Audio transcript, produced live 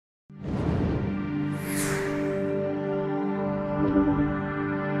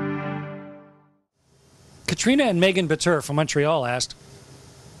Katrina and Megan Batur from Montreal asked,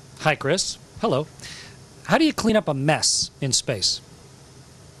 "Hi, Chris. Hello. How do you clean up a mess in space?"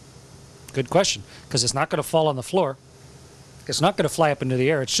 Good question, because it's not going to fall on the floor. It's not going to fly up into the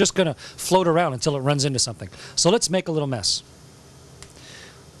air. It's just going to float around until it runs into something. So let's make a little mess.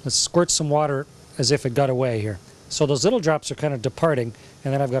 Let's squirt some water as if it got away here. So those little drops are kind of departing,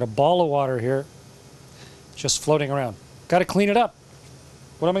 and then I've got a ball of water here just floating around. Got to clean it up.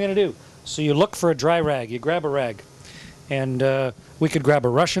 What am I going to do? So you look for a dry rag. You grab a rag. And we could grab a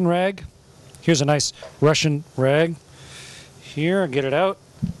Russian rag. Here's a nice Russian rag. Here, get it out.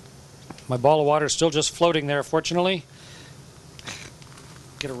 My ball of water is still just floating there, fortunately.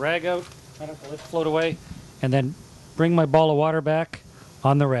 Get a rag out, try not to let it float away, and then bring my ball of water back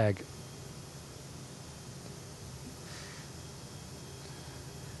on the rag.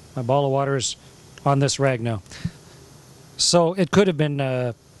 My ball of water is on this rag now. So it could have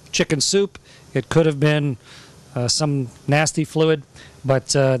been chicken soup, it could have been some nasty fluid, but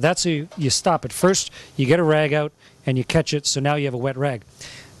that's how you stop it. First, you get a rag out and you catch it, so now you have a wet rag.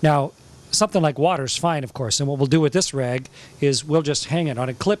 Now, something like water is fine, of course, and what we'll do with this rag is we'll just hang it on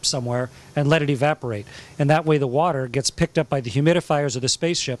a clip somewhere and let it evaporate. And that way the water gets picked up by the humidifiers of the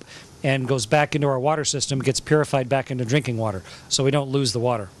spaceship and goes back into our water system, gets purified back into drinking water, so we don't lose the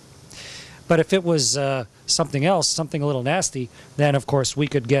water. But if it was something else, something a little nasty, then of course we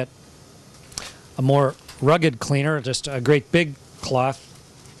could get a more rugged cleaner, just a great big cloth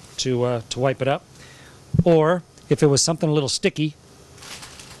to wipe it up. Or if it was something a little sticky,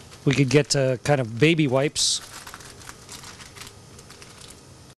 we could get kind of baby wipes.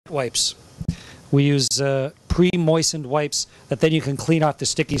 We use pre-moistened wipes that then you can clean off the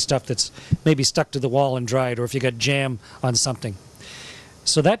sticky stuff that's maybe stuck to the wall and dried, or if you got jam on something.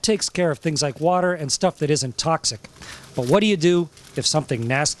 So that takes care of things like water and stuff that isn't toxic. But what do you do if something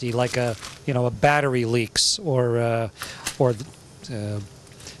nasty like a battery leaks or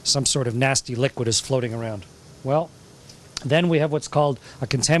some sort of nasty liquid is floating around? Well, then we have what's called a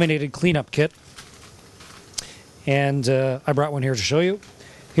contaminated cleanup kit. And I brought one here to show you.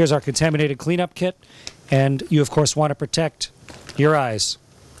 Here's our contaminated cleanup kit. And you, of course, want to protect your eyes.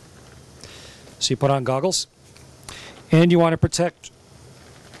 So you put on goggles. And you want to protect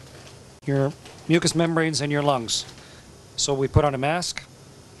your mucous membranes and your lungs. So we put on a mask.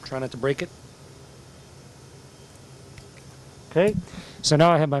 Try not to break it. Okay. So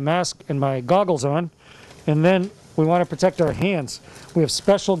now I have my mask and my goggles on. And then we want to protect our hands. We have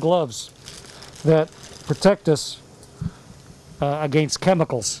special gloves that protect us against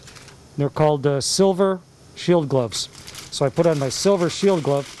chemicals. They're called silver shield gloves. So I put on my silver shield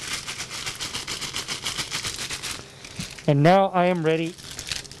glove. And now I am ready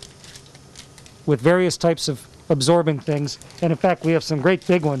with various types of absorbing things. And in fact, we have some great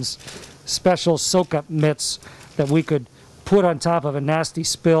big ones, special soak-up mitts that we could put on top of a nasty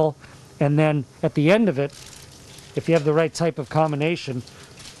spill. And then at the end of it, if you have the right type of combination,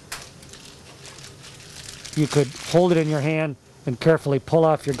 you could hold it in your hand and carefully pull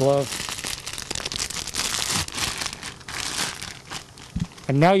off your glove.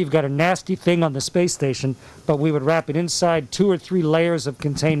 And now you've got a nasty thing on the space station, but we would wrap it inside 2 or 3 layers of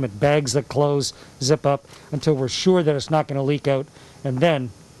containment, bags that close, zip up, until we're sure that it's not going to leak out. And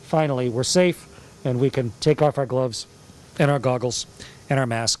then, finally, we're safe, and we can take off our gloves and our goggles and our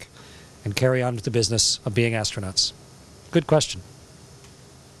mask and carry on with the business of being astronauts? Good question.